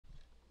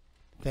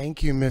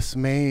Thank you, Miss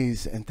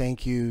Mays, and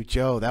thank you,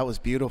 Joe. That was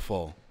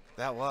beautiful.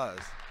 That was.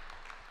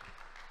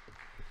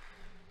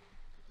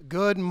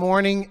 Good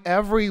morning,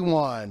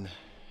 everyone.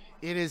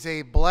 It is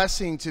a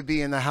blessing to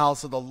be in the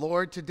house of the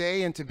Lord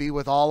today and to be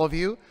with all of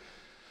you.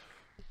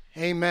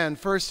 Amen.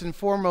 First and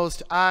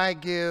foremost, I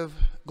give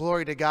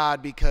glory to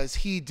God because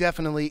He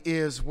definitely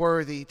is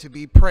worthy to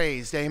be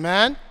praised.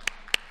 Amen.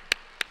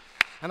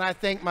 And I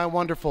thank my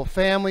wonderful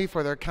family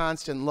for their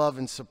constant love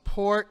and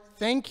support.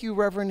 Thank you,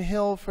 Reverend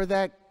Hill, for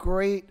that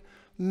great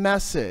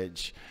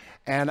message.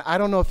 And I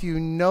don't know if you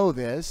know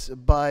this,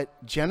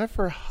 but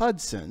Jennifer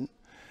Hudson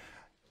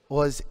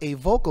was a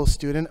vocal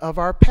student of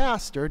our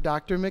pastor,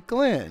 Dr.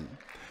 McGlynn.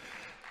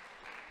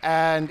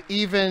 And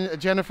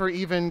Jennifer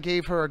even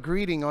gave her a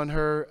greeting on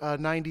her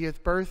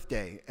 90th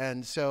birthday.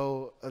 And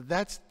so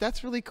that's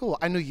really cool.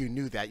 I knew you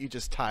knew that. You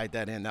just tied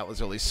that in. That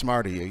was really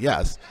smart of you.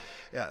 Yes.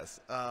 Yes.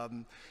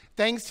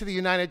 Thanks to the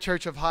United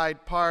Church of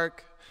Hyde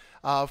Park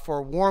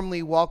for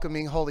warmly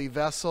welcoming Holy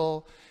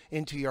Vessel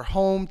into your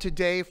home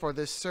today for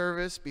this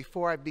service.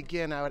 Before I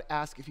begin, I would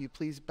ask if you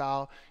please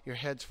bow your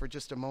heads for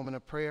just a moment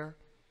of prayer.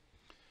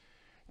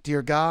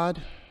 Dear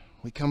God,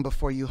 we come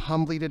before you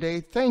humbly today,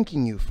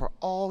 thanking you for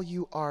all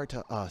you are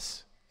to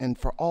us and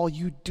for all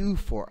you do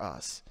for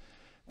us.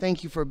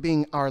 Thank you for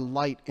being our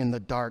light in the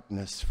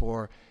darkness,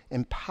 for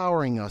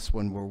empowering us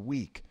when we're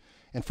weak,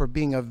 and for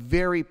being a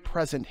very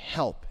present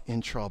help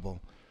in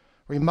trouble.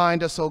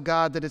 Remind us, O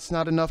God, that it's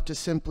not enough to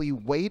simply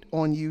wait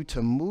on you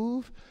to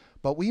move,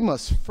 but we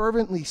must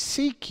fervently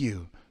seek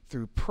you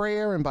through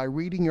prayer and by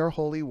reading your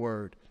holy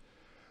word.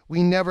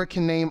 We never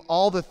can name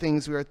all the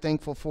things we are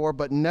thankful for,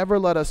 but never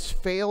let us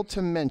fail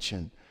to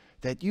mention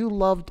that you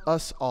loved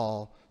us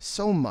all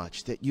so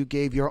much that you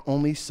gave your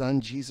only Son,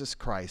 Jesus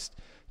Christ,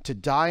 to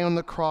die on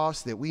the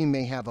cross that we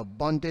may have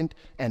abundant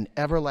and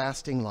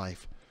everlasting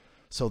life.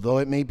 So though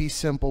it may be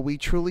simple, we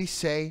truly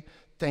say,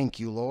 thank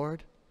you,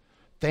 Lord.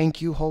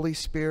 Thank you, Holy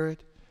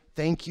Spirit.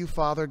 Thank you,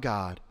 Father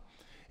God.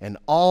 And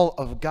all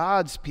of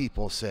God's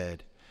people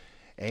said,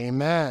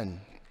 amen.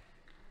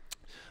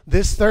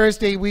 This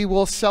Thursday, we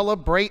will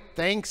celebrate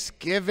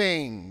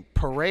Thanksgiving.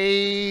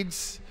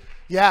 Parades,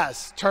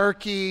 yes,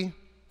 turkey,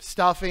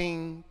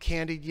 stuffing,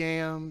 candied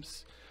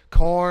yams,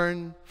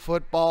 corn,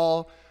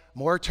 football,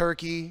 more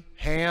turkey,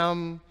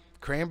 ham,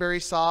 cranberry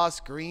sauce,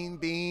 green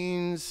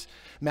beans,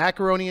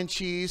 macaroni and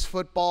cheese,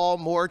 football,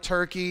 more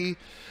turkey,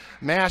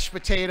 mashed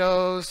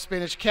potatoes,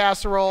 spinach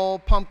casserole,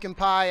 pumpkin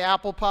pie,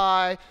 apple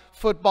pie,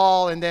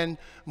 football, and then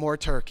more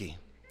turkey.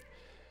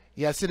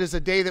 Yes, it is a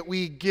day that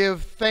we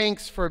give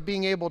thanks for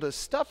being able to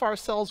stuff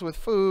ourselves with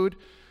food,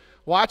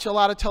 watch a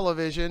lot of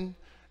television,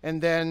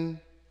 and then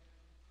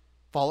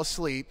fall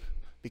asleep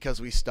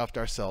because we stuffed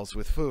ourselves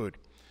with food.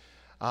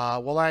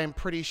 Well, I am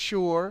pretty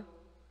sure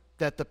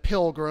that the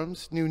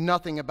Pilgrims knew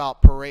nothing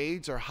about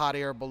parades or hot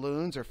air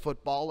balloons or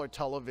football or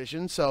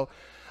television, so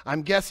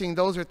I'm guessing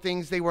those are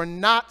things they were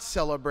not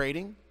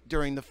celebrating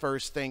during the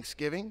first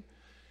Thanksgiving.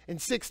 In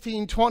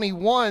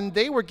 1621,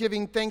 they were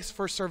giving thanks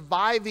for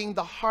surviving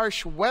the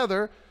harsh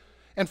weather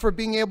and for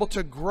being able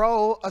to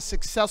grow a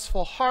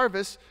successful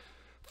harvest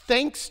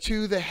thanks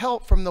to the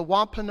help from the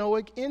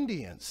Wampanoag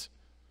Indians.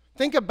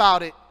 Think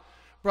about it,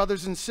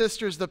 brothers and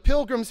sisters. The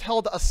Pilgrims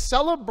held a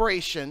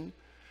celebration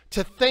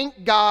to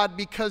thank God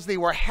because they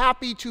were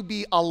happy to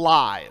be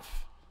alive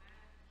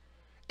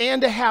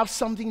and to have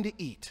something to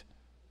eat.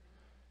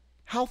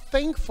 How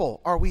thankful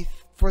are we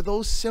for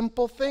those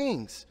simple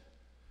things?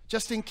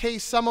 Just in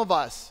case some of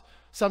us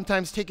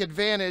sometimes take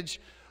advantage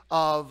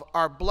of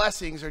our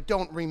blessings or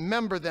don't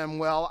remember them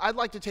well, I'd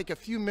like to take a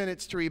few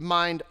minutes to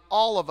remind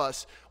all of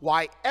us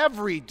why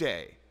every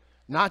day,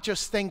 not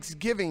just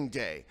Thanksgiving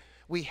Day,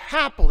 we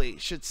happily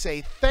should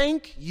say,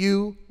 thank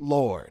you,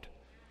 Lord.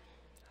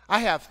 I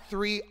have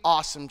 3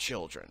 awesome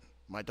children.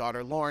 My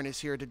daughter Lauren is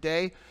here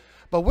today,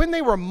 but when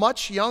they were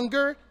much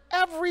younger,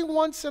 every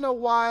once in a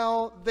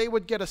while, they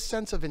would get a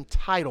sense of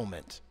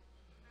entitlement.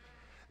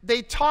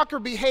 They talk or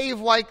behave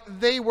like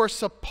they were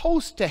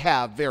supposed to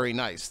have very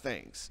nice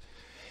things.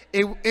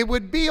 It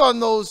would be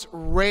on those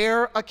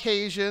rare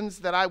occasions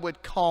that I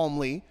would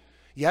calmly,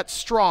 yet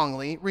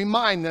strongly,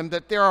 remind them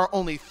that there are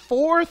only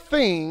 4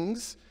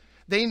 things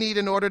they need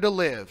in order to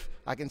live.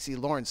 I can see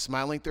Lauren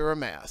smiling through her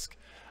mask.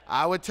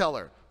 I would tell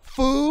her,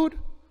 food,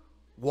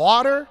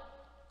 water,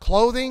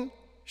 clothing,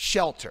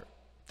 shelter.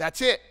 That's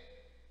it.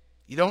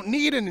 You don't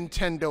need a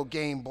Nintendo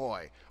Game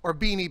Boy or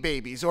Beanie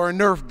Babies or a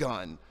Nerf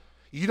gun.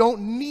 You don't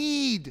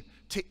need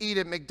to eat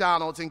at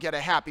McDonald's and get a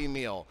Happy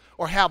Meal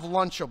or have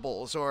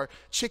Lunchables or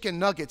chicken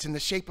nuggets in the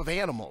shape of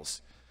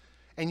animals.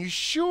 And you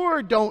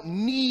sure don't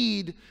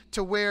need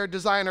to wear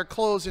designer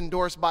clothes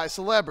endorsed by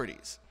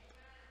celebrities.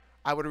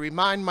 I would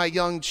remind my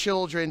young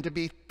children to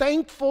be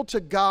thankful to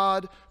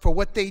God for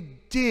what they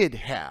did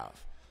have.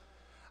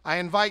 I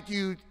invite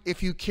you,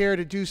 if you care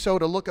to do so,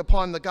 to look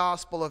upon the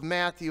Gospel of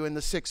Matthew in the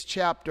 6th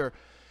chapter,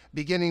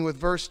 beginning with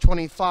verse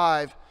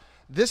 25.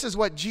 This is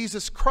what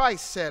Jesus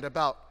Christ said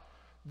about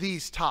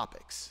these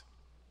topics.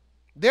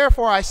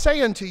 Therefore I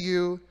say unto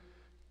you,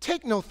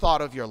 take no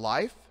thought of your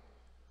life,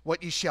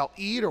 what ye shall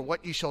eat or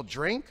what ye shall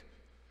drink,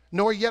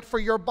 nor yet for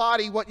your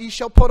body what ye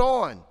shall put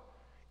on.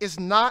 Is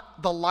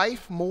not the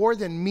life more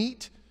than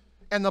meat,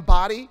 and the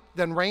body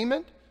than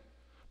raiment?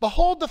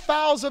 Behold the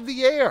fowls of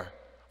the air,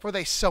 for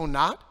they sow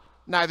not,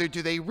 neither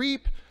do they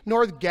reap,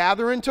 nor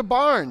gather into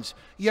barns,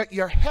 yet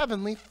your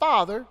heavenly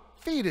Father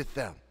feedeth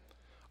them.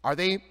 Are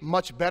they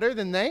much better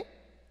than they?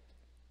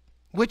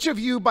 Which of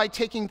you by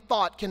taking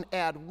thought can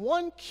add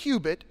 1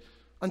 cubit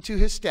unto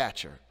his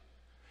stature?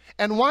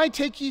 And why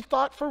take ye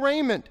thought for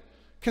raiment?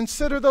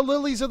 Consider the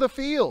lilies of the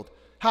field,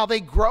 how they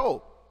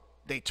grow.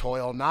 They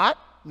toil not,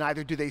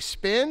 neither do they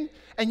spin.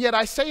 And yet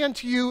I say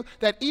unto you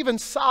that even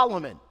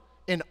Solomon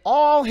in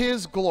all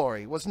his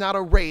glory was not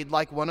arrayed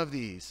like one of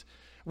these.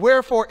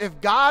 Wherefore,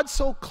 if God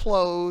so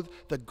clothe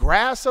the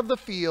grass of the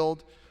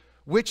field,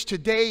 which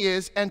today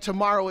is and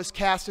tomorrow is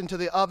cast into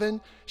the oven,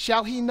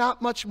 shall he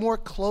not much more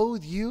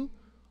clothe you,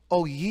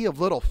 O ye of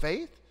little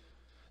faith?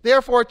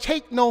 Therefore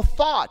take no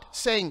thought,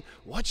 saying,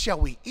 what shall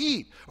we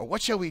eat? Or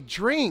what shall we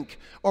drink?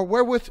 Or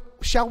wherewith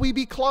shall we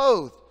be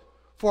clothed?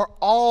 For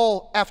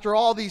after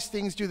all these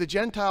things do the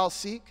Gentiles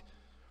seek.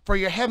 For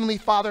your heavenly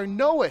Father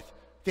knoweth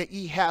that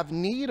ye have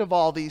need of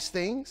all these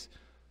things.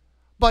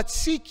 But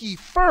seek ye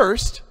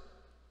first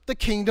the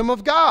kingdom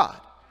of God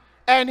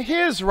and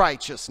his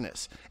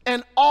righteousness,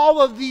 and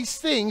all of these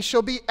things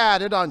shall be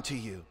added unto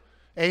you.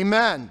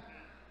 Amen.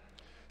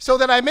 So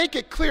that I make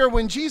it clear,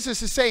 when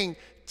Jesus is saying,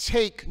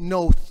 take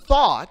no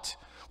thought,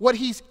 what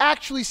he's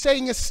actually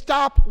saying is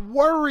stop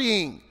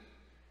worrying.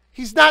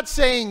 He's not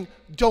saying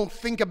don't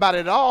think about it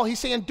at all. He's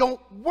saying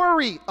don't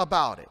worry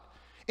about it.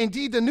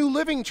 Indeed, the New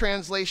Living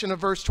Translation of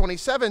verse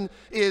 27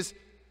 is,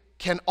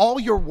 can all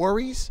your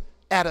worries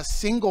add a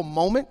single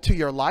moment to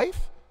your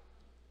life?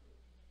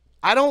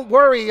 I don't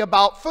worry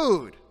about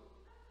food.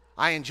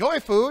 I enjoy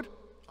food,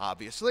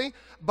 obviously,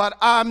 but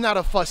I'm not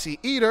a fussy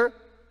eater.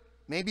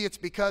 Maybe it's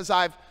because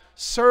I've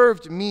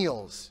served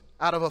meals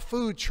out of a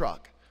food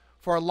truck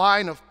for a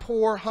line of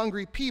poor,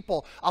 hungry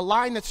people, a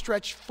line that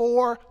stretched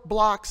 4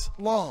 blocks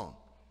long.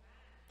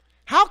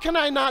 How can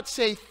I not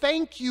say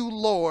thank you,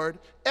 Lord,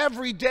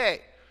 every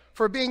day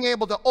for being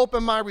able to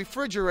open my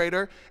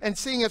refrigerator and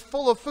seeing it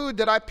full of food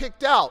that I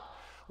picked out?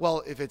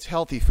 Well, if it's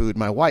healthy food,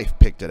 my wife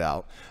picked it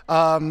out.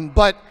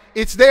 But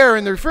it's there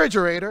in the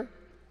refrigerator.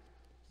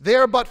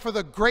 There, but for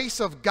the grace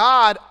of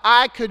God,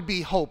 I could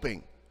be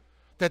hoping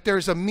that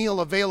there's a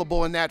meal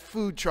available in that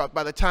food truck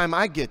by the time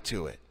I get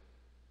to it.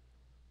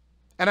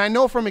 And I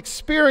know from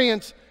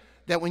experience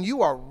that when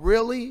you are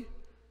really,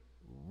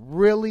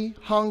 really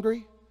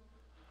hungry,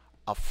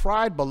 a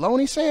fried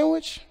bologna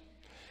sandwich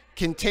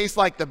can taste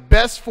like the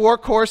best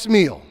 4-course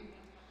meal.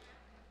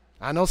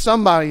 I know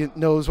somebody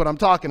knows what I'm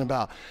talking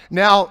about.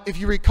 Now, if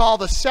you recall,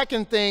 the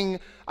second thing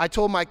I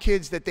told my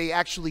kids that they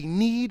actually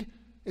need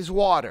is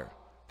water.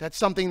 That's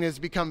something that's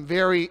become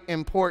very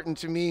important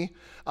to me.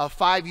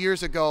 5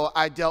 years ago,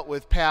 I dealt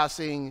with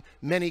passing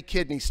many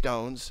kidney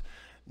stones.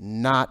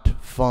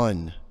 Not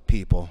fun,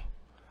 people.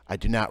 I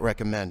do not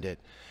recommend it.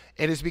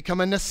 It has become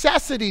a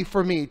necessity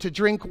for me to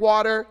drink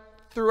water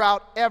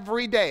throughout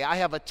every day. I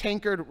have a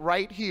tankard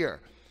right here.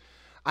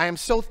 I am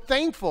so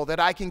thankful that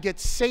I can get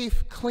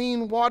safe,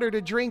 clean water to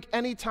drink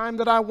anytime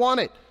that I want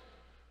it.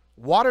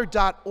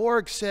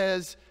 Water.org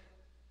says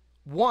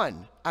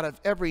 1 out of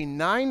every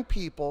 9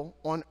 people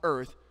on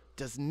earth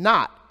does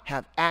not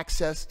have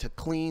access to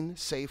clean,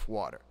 safe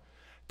water.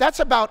 That's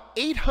about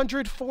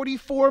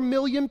 844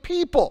 million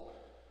people,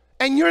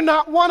 and you're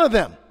not one of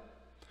them.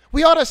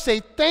 We ought to say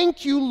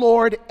thank you,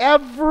 Lord,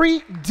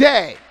 every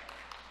day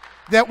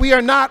that we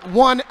are not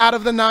 1 out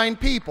of the 9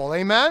 people.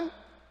 Amen?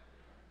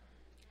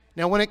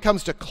 Now, when it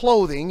comes to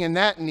clothing and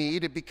that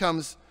need,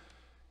 it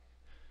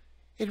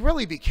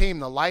really became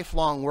the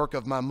lifelong work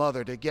of my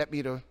mother to get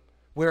me to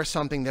wear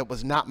something that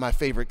was not my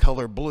favorite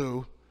color,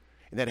 blue,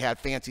 and that had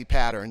fancy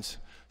patterns.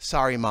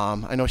 Sorry,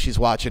 Mom. I know she's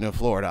watching in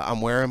Florida. I'm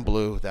wearing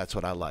blue. That's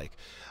what I like.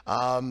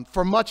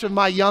 For much of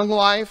my young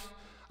life,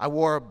 I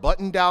wore a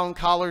button-down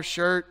collar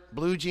shirt,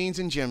 blue jeans,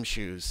 and gym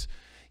shoes.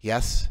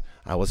 Yes,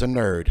 I was a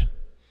nerd.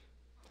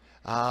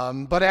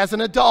 But as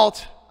an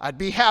adult, I'd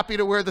be happy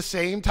to wear the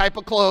same type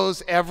of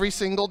clothes every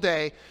single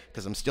day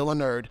because I'm still a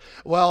nerd.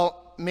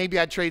 Well, maybe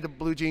I'd trade the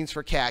blue jeans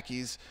for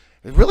khakis.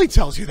 It really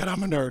tells you that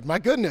I'm a nerd, my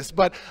goodness.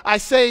 But I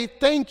say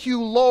thank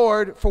you,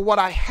 Lord, for what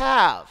I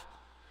have,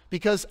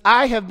 because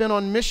I have been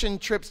on mission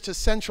trips to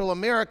Central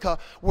America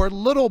where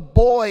little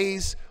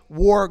boys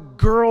wore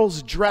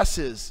girls'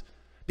 dresses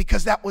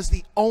because that was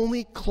the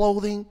only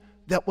clothing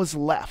that was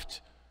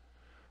left.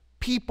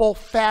 People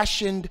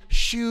fashioned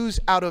shoes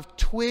out of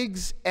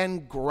twigs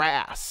and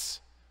grass.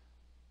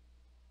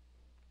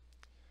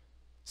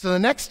 So the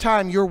next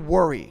time you're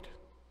worried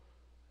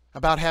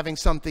about having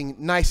something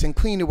nice and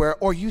clean to wear,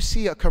 or you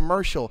see a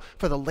commercial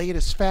for the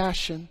latest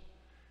fashion, and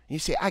you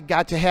say, I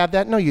got to have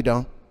that. No, you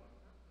don't.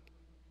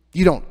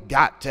 You don't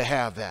got to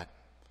have that.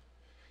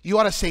 You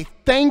ought to say,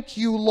 thank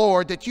you,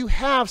 Lord, that you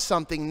have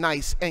something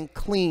nice and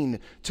clean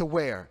to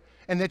wear,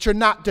 and that you're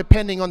not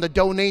depending on the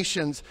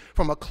donations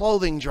from a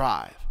clothing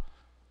drive.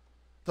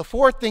 The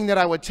fourth thing that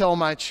I would tell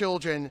my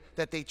children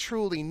that they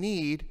truly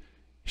need,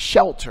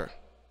 shelter.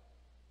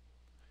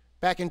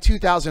 Back in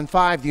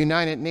 2005, the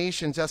United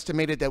Nations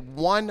estimated that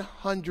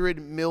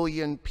 100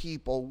 million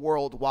people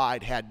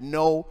worldwide had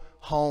no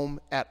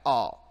home at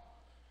all.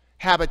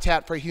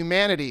 Habitat for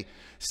Humanity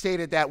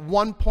stated that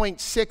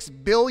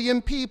 1.6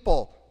 billion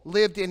people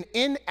lived in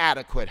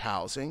inadequate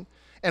housing,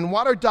 and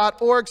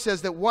Water.org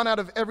says that 1 out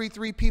of every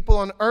 3 people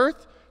on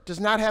earth does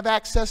not have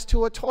access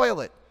to a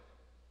toilet.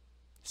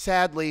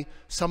 Sadly,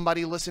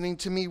 somebody listening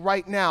to me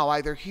right now,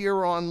 either here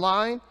or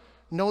online,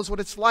 knows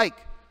what it's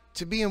like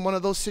to be in one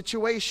of those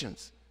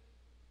situations.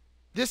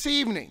 This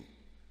evening,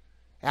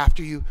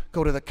 after you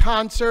go to the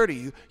concert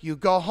or you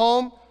go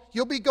home,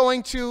 you'll be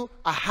going to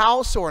a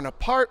house or an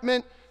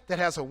apartment that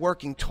has a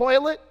working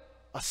toilet,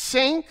 a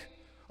sink,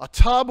 a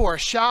tub or a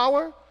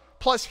shower,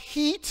 plus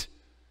heat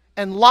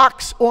and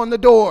locks on the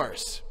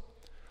doors.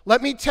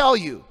 Let me tell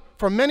you,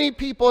 for many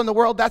people in the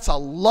world, that's a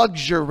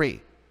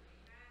luxury.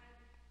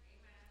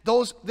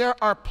 There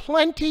are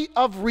plenty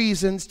of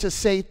reasons to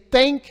say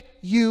thank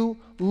you,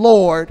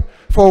 Lord,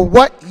 for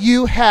what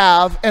you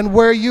have and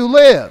where you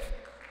live.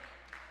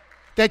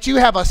 That you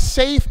have a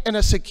safe and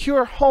a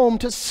secure home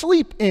to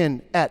sleep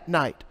in at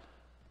night.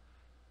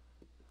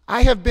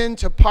 I have been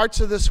to parts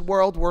of this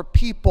world where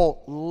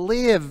people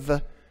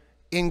live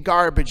in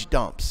garbage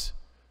dumps.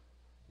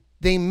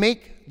 They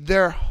make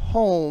their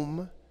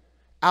home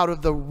out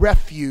of the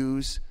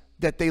refuse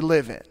that they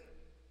live in.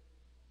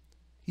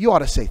 You ought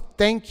to say,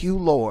 thank you,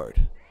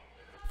 Lord,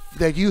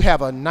 that you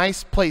have a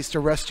nice place to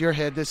rest your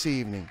head this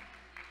evening.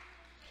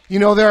 You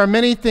know, there are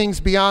many things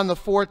beyond the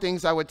 4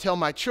 things I would tell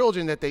my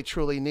children that they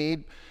truly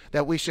need,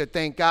 that we should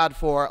thank God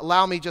for.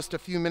 Allow me just a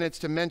few minutes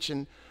to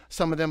mention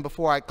some of them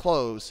before I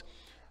close.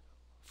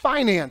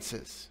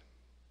 Finances.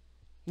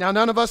 Now,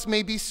 none of us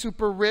may be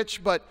super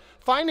rich, but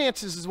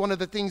finances is one of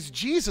the things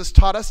Jesus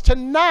taught us to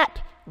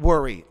not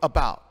worry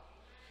about.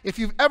 If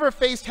you've ever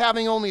faced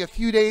having only a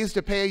few days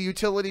to pay a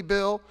utility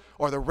bill,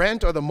 or the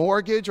rent, or the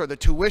mortgage, or the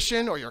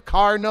tuition, or your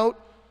car note,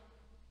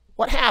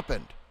 what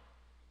happened?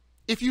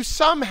 If you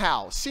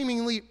somehow,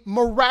 seemingly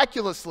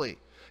miraculously,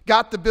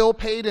 got the bill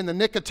paid in the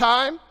nick of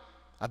time,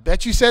 I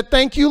bet you said,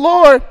 thank you,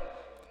 Lord.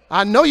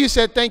 I know you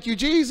said, thank you,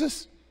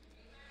 Jesus.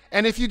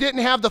 And if you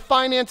didn't have the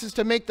finances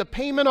to make the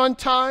payment on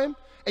time,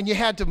 and you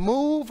had to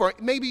move, or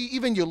maybe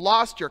even you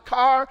lost your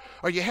car,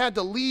 or you had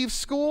to leave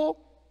school,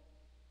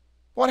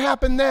 what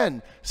happened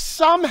then?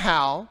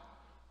 Somehow,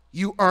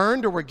 you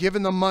earned or were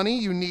given the money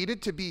you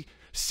needed to be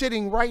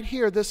sitting right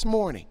here this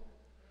morning.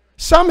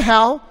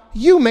 Somehow,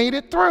 you made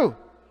it through.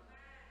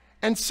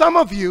 And some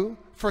of you,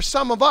 for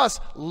some of us,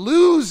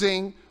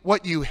 losing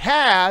what you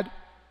had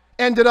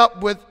ended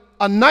up with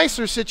a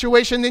nicer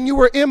situation than you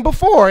were in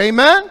before.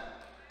 Amen?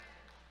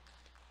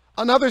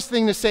 Another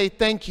thing to say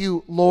thank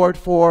you, Lord,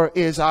 for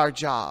is our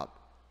job.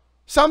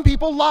 Some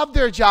people love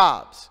their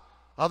jobs.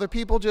 Other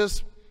people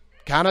just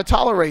kind of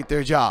tolerate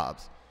their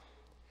jobs.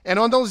 And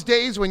on those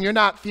days when you're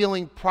not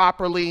feeling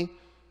properly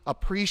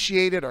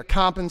appreciated or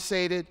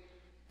compensated,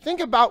 think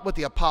about what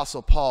the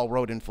Apostle Paul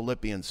wrote in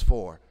Philippians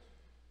 4.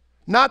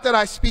 Not that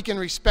I speak in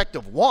respect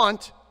of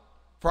want,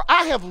 for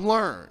I have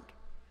learned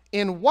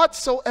in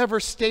whatsoever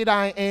state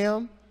I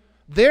am,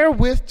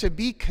 therewith to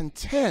be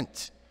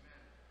content.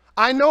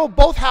 I know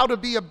both how to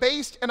be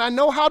abased and I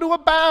know how to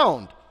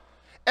abound.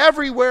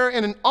 Everywhere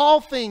and in all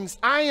things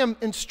I am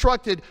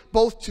instructed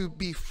both to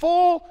be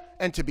full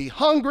and to be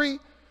hungry,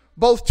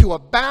 both to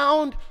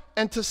abound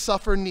and to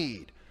suffer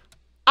need.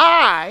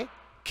 I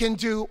can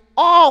do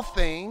all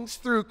things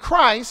through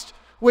Christ,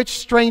 which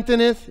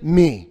strengtheneth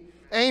me.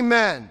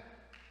 Amen.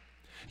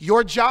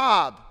 Your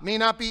job may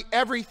not be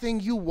everything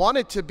you want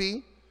it to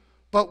be,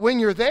 but when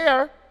you're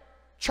there,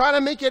 try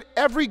to make it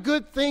every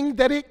good thing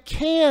that it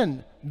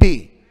can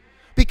be.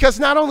 Because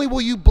not only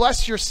will you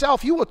bless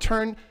yourself, you will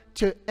turn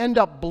to end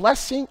up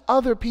blessing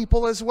other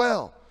people as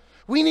well.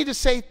 We need to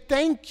say,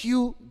 thank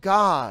you,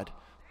 God.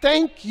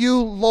 Thank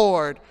you,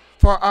 Lord,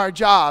 for our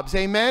jobs.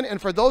 Amen.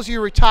 And for those of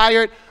you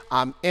retired,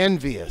 I'm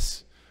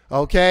envious.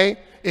 Okay?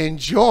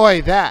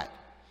 Enjoy that.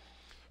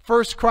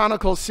 1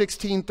 Chronicles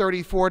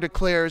 16:34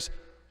 declares,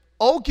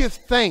 "Oh, give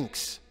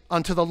thanks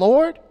unto the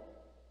Lord,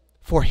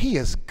 for he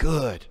is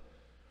good,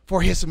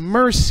 for his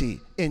mercy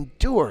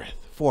endureth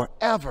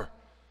forever."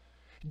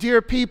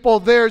 Dear people,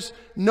 there's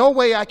no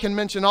way I can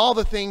mention all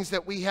the things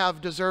that we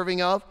have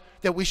deserving of,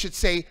 that we should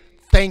say,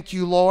 thank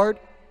you, Lord.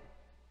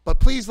 But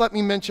please let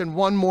me mention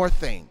one more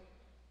thing.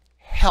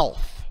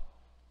 Health.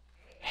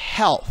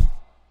 Health.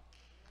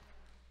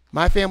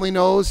 My family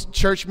knows,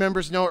 church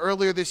members know,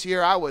 earlier this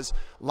year I was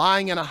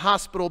lying in a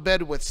hospital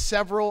bed with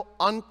several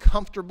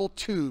uncomfortable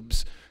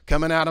tubes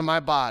coming out of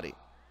my body.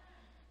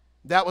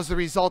 That was the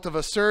result of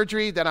a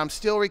surgery that I'm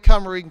still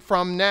recovering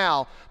from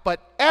now. But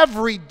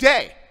every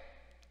day,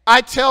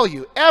 I tell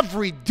you,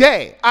 every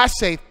day I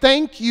say,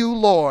 thank you,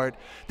 Lord,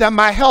 that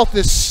my health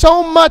is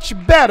so much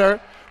better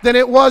than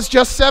it was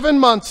just 7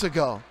 months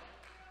ago.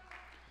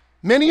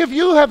 Many of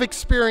you have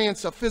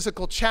experienced a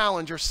physical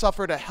challenge or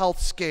suffered a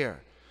health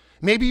scare.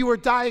 Maybe you were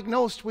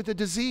diagnosed with a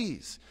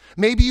disease.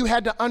 Maybe you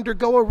had to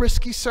undergo a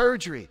risky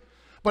surgery.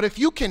 But if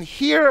you can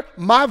hear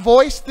my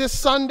voice this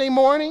Sunday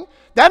morning,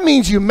 that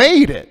means you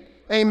made it.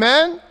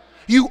 Amen?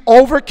 You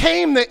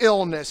overcame the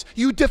illness.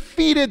 You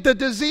defeated the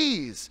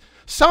disease.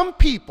 Some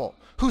people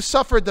who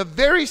suffered the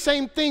very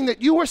same thing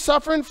that you were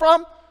suffering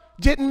from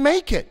didn't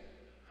make it,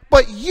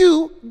 but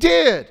you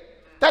did.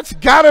 That's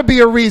got to be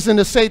a reason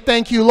to say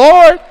thank you,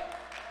 Lord.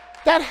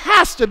 That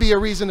has to be a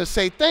reason to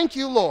say thank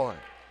you, Lord.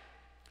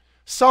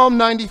 Psalm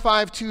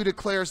 95:2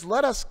 declares,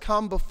 let us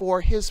come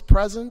before his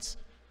presence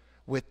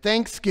with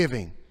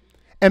thanksgiving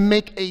and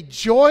make a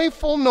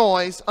joyful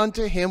noise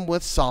unto him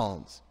with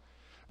psalms.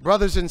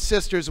 Brothers and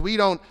sisters, we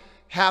don't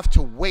have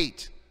to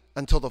wait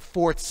until the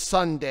fourth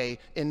Sunday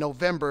in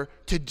November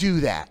to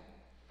do that.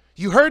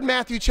 You heard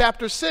Matthew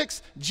chapter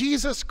 6,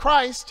 Jesus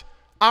Christ,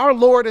 our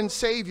Lord and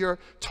Savior,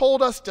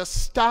 told us to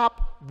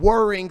stop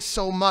worrying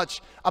so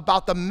much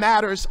about the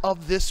matters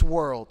of this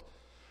world.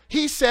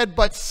 He said,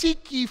 but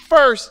seek ye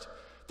first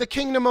the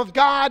kingdom of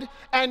God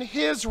and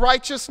his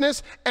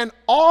righteousness, and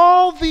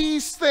all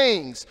these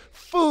things,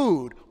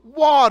 food,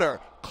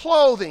 water,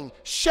 clothing,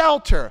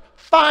 shelter,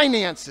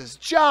 finances,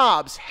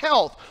 jobs,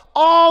 health,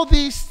 all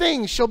these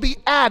things shall be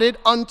added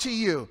unto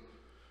you.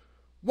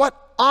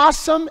 What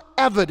awesome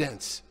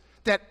evidence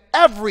that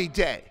every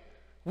day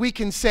we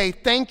can say,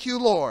 thank you,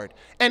 Lord.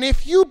 And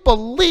if you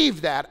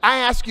believe that, I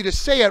ask you to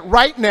say it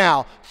right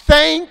now.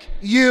 Thank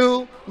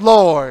you,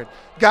 Lord.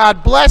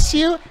 God bless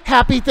you.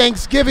 Happy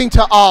Thanksgiving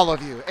to all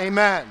of you.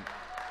 Amen.